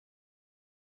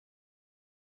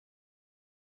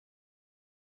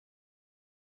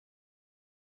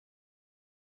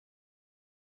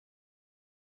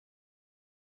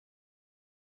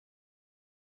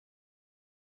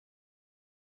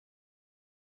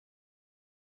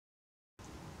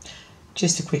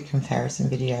just a quick comparison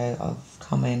video of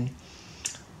common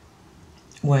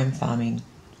worm farming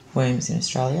worms in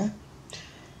Australia.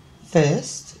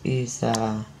 First is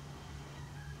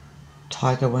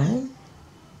tiger worm.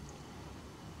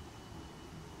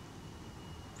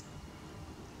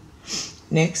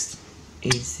 Next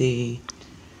is the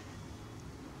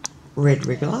red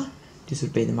wriggler. This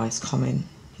would be the most common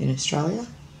in Australia,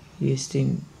 used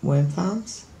in worm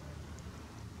farms.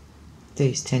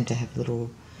 These tend to have a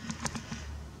little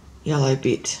yellow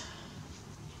bit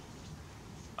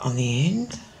on the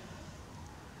end.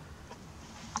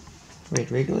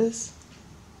 Red wrigglers,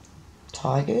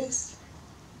 tigers,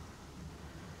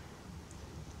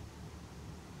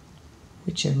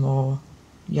 which are more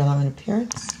yellow in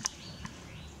appearance.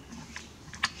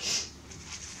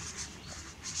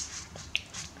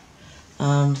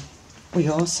 We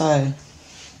also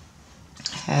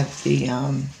have the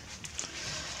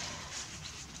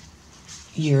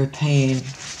European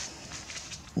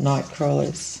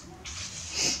Nightcrawlers.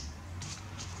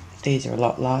 These are a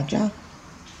lot larger.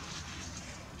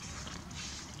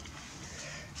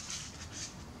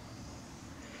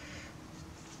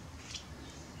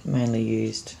 Mainly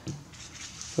used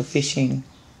for fishing,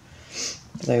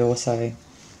 but they also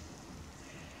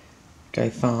go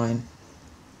fine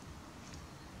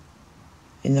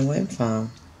in the worm farm.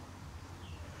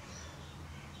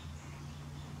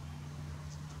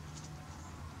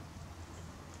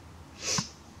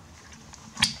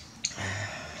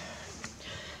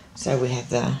 So we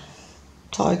have the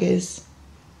tigers,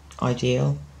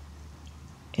 ideal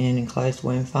in an enclosed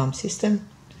worm farm system.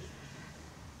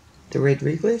 The red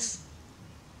wrigglers,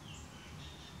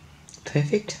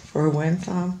 perfect for a worm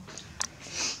farm.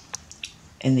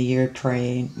 And the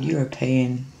European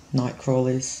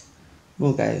Nightcrawlers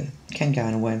can go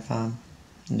in a worm farm,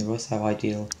 and they're also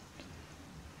ideal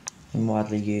and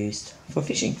widely used for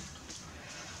fishing.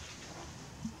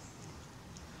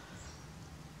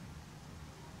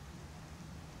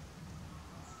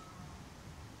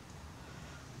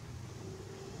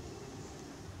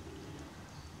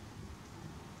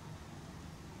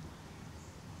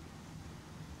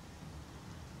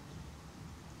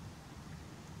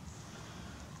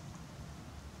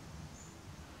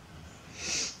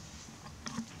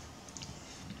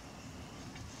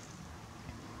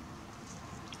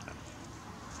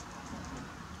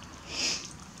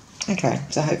 Okay,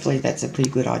 so hopefully that's a pretty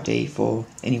good idea for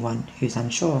anyone who's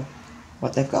unsure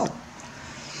what they've got.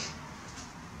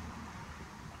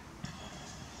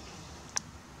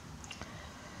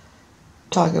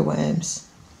 Tiger worms,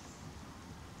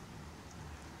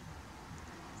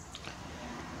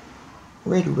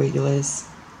 red wrigglers,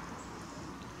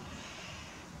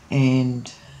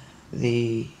 and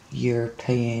the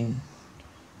European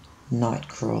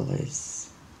Nightcrawlers.